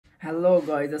Hello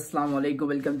guys, assalamu alaikum.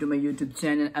 Welcome to my YouTube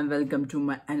channel and welcome to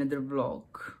my another vlog.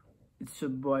 It's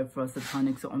your boy Farasat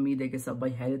khanx। उम्मीद है कि सब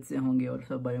भाई हैरत से होंगे और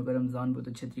सब भाइयों का रमज़ान बहुत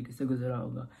अच्छे तरीके से गुजरा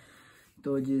होगा।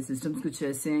 तो जी सिस्टम्स कुछ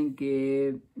ऐसे हैं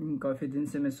कि काफ़ी दिन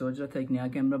से मैं सोच रहा था एक नया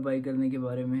कैमरा बाई करने के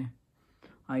बारे में।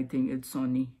 I think it's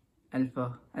Soni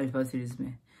alpha series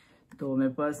में। तो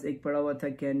मेरे पास एक पड़ा हुआ था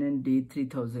कैनन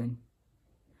D3000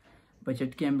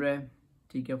 बजट कैमरा है,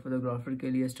 ठीक है। फोटोग्राफर के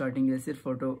लिए स्टार्टिंग है, सिर्फ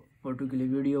फ़ोटो के लिए,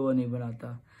 वीडियो वो नहीं बनाता।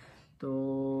 तो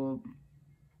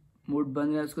मूड बन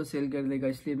रहा है उसको सेल कर देगा,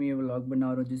 इसलिए मैं ये व्लॉग बना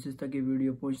रहा हूँ। जिस तक ये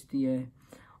वीडियो पहुँचती है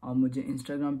आप मुझे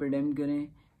इंस्टाग्राम पे डीएम करें,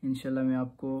 इंशाल्लाह मैं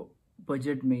आपको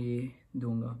बजट में ये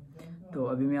दूंगा। तो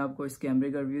अभी मैं आपको इस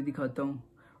कैमरे का रिव्यू दिखाता हूँ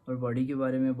और बॉडी के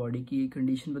बारे में, बॉडी की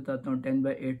कंडीशन बताता हूँ।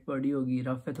 10x8 बॉडी होगी,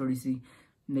 रफ है थोड़ी सी,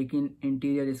 लेकिन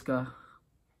इंटीरियर इसका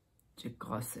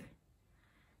चिकास है।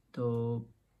 तो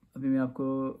अभी मैं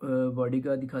आपको बॉडी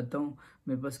का दिखाता हूँ।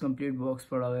 मेरे पास कंप्लीट बॉक्स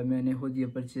पड़ा हुआ है, मैंने खुद ये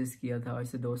परचेज़ किया था आज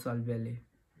से 2 साल पहले।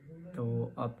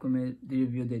 तो आपको मैं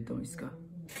रिव्यू देता हूँ इसका।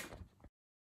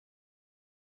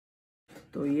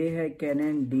 तो ये है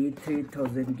कैनन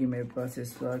D3000 की मेरे पास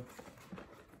इस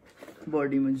वक्त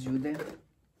बॉडी मौजूद है।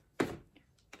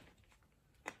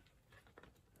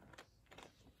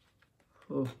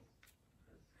 ओह,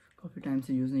 काफ़ी टाइम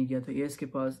से यूज़ नहीं किया था। ये इसके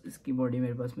पास इसकी बॉडी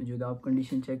मेरे पास मौजूद है, आप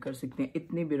कंडीशन चेक कर सकते हैं।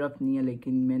 इतनी भी रफ नहीं है,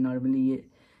 लेकिन मैं नॉर्मली ये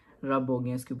रब हो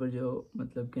गया। इसके ऊपर जो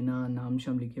मतलब कि नाम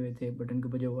शाम लिखे हुए थे, बटन के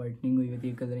ऊपर जो वाइटनिंग हुई हुई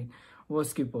थी, कलरिंग, वो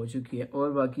स्किप हो चुकी है।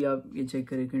 और बाकी आप ये चेक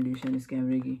करें कंडीशन इस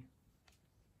कैमरे की।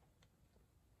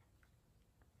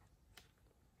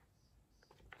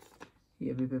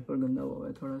 ये भी पेपर गंदा हुआ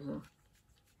है थोड़ा सा,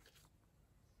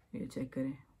 ये चेक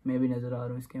करें। मैं भी नज़र आ रहा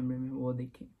हूँ इस कैमरे में, वो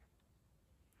देखिए।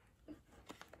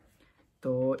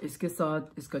 तो इसके साथ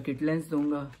इसका किट लेंस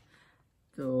दूंगा।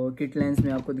 तो किट लेंस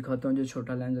में आपको दिखाता हूँ जो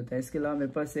छोटा लेंस होता है। इसके अलावा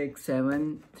मेरे पास एक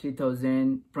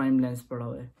 7-3000 प्राइम लेंस पड़ा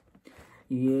हुआ है।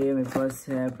 ये मेरे पास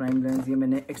है प्राइम लेंस, ये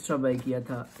मैंने एक्स्ट्रा बाई किया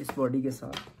था इस बॉडी के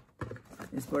साथ,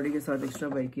 एक्स्ट्रा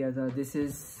बाई किया था। This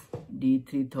is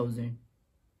D3000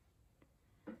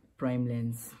 prime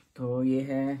lens. तो ये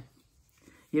है,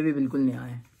 ये भी बिल्कुल नया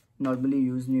है, नॉर्मली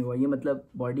यूज़ नहीं हुआ। ये मतलब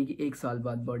बॉडी की 1 साल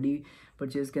बाद, बॉडी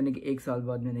परचेज़ करने के 1 साल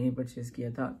बाद मैंने ये परचेज़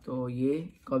किया था। तो ये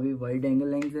काफ़ी वाइड एंगल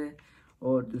लेंस है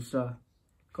और दूसरा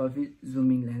काफ़ी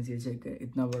जूमिंग लेंस। ये चेक है,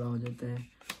 इतना बड़ा हो जाता है।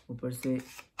 ऊपर से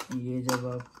ये जब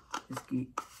आप इसकी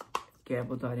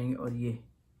कैप उतारेंगे और ये,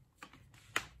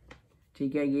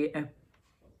 ठीक है। ये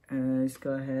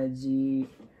इसका है जी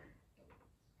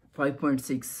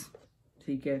 5.6,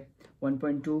 ठीक है।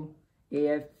 1.2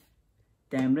 AF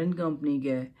टैमरन कंपनी का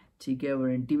है, ठीक है।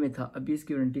 वारंटी में था, अभी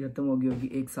इसकी वारंटी ख़त्म हो गई होगी।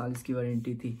 1 साल इसकी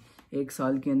वारंटी थी। 1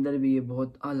 साल के अंदर भी ये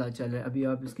बहुत आला चल रहा है। अभी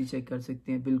आप इसकी चेक कर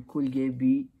सकते हैं, बिल्कुल ये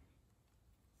भी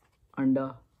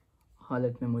अंडा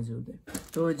हालत में मौजूद है।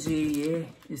 तो जी ये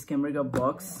इस कैमरे का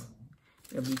बॉक्स,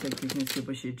 अभी तक इसके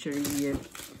ऊपर शीट चढ़ी हुई है।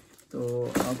 तो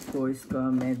आपको इसका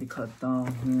मैं दिखाता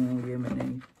हूँ। ये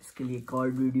मैंने इसके लिए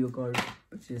वीडियो कार्ड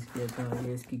परचेज़ किया था।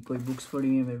 ये इसकी कोई बुक्स पड़ी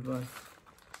हुई है मेरे पास,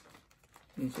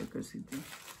 ये चेक कर सकते हैं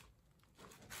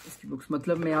इसकी बुक्स।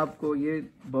 मतलब मैं आपको ये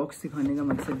बॉक्स दिखाने का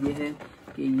मकसद ये है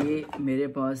कि ये मेरे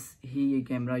पास ही ये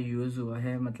कैमरा यूज़ हुआ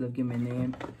है, मतलब कि मैंने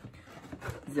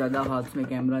ज़्यादा हाथ में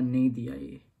कैमरा नहीं दिया।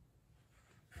 ये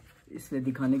इसलिए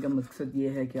दिखाने का मकसद ये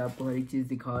है कि आपको हर एक चीज़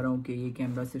दिखा रहा हूँ कि ये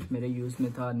कैमरा सिर्फ मेरे यूज़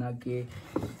में था, ना कि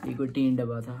ये कोई टीन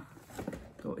डब्बा था।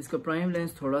 तो इसका प्राइम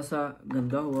लेंस थोड़ा सा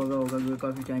गंदा हुआ होगा क्योंकि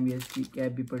काफ़ी टाइम ये इसकी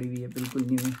कैप भी पड़ी हुई है, बिल्कुल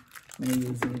न्यू, मैंने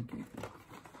यूज़ नहीं की।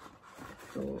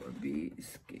 तो अभी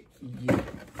इसके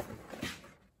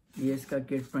ये इसका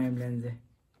किट प्राइम लेंस है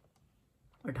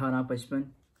 18-55।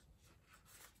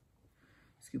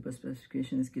 इसके ऊपर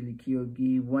स्पेसिफिकेशन इसकी लिखी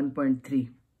होगी 1.3,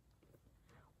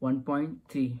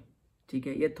 ठीक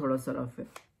है। ये थोड़ा सा रफ है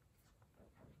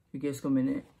क्योंकि इसको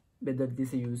मैंने बेदर्दी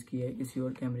से यूज़ किया है किसी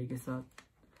और कैमरे के साथ,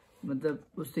 मतलब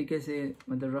उस तरीके से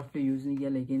मतलब रफली यूज़ नहीं किया।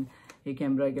 लेकिन ये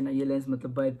कैमरा के ना, ये लेंस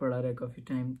मतलब बाहर पड़ा रहा है काफ़ी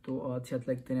टाइम, तो हाथ से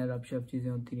लगते हैं, रफ शफ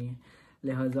चीज़ें होती रही हैं।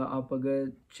 लिहाजा आप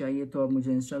अगर चाहिए तो आप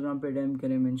मुझे इंस्टाग्राम पे डीएम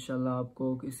करें, मैं इंशाल्लाह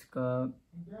आपको इसका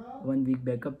 1 वीक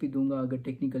बैकअप भी दूंगा अगर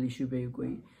टेक्निकल इशू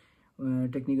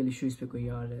इस पे कोई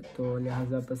आ रहा है। तो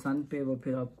लिहाजा पसंद पे वो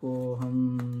फिर आपको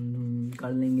हम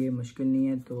कर लेंगे, मुश्किल नहीं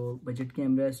है। तो बजट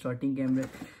कैमरा है, स्टार्टिंग कैमरा,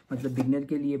 मतलब बिगनर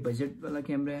के लिए बजट वाला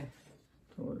कैमरा है।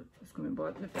 तो इसको मैं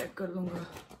बाद में पैक कर दूँगा।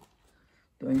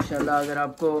 तो इंशाल्लाह अगर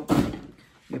आपको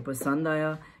ये पसंद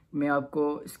आया, मैं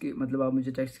आपको इसकी मतलब आप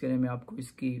मुझे टेक्स्ट करें, मैं आपको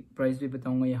इसकी प्राइस भी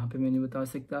बताऊंगा, यहाँ पे मैं नहीं बता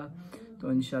सकता।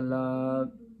 तो इंशाल्लाह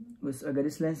बस अगर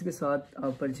इस लेंस के साथ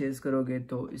आप परचेज़ करोगे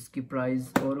तो इसकी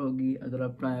प्राइस और होगी, अगर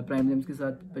आप प्राइम लेंस के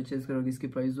साथ परचेज़ करोगे इसकी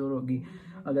प्राइस और होगी,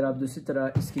 अगर आप दूसरी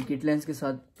तरह इसकी किट लेंस के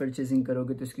साथ परचेजिंग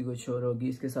करोगे तो इसकी कुछ और होगी।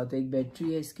 इसके साथ एक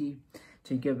बैटरी है इसकी,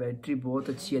 ठीक है, बैटरी बहुत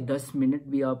अच्छी है। 10 मिनट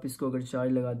भी आप इसको अगर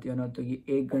चार्ज लगाते हो ना तो ये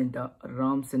 1 घंटा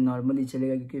आराम से नॉर्मली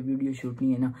चलेगा, क्योंकि वीडियो शूट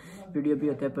नहीं है ना। वीडियो भी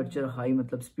होता है पर्चर हाई,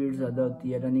 मतलब स्पीड ज़्यादा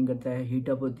होती है, रनिंग करता है,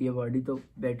 हीटअप होती है बॉडी, तो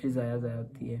बैटरी ज़ाया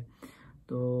होती है।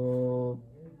 तो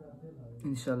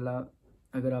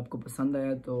इंशाल्लाह अगर आपको पसंद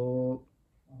आया तो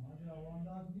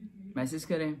मैसेज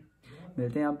करें।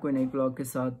 मिलते हैं आपको नए ब्लॉग के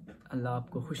साथ। अल्लाह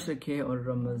आपको खुश रखे और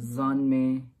रमज़ान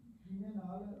में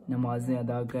नमाज़ें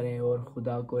अदा करें और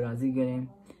खुदा को राज़ी करें।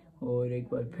 और एक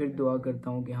बार फिर दुआ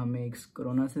करता हूँ कि हमें इस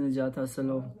कोरोना से निजात हासिल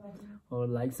हो। और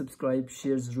लाइक, सब्सक्राइब,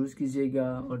 शेयर ज़रूर कीजिएगा।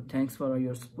 और थैंक्स फॉर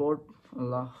योर सपोर्ट।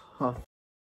 अल्लाह हाफ़िज़।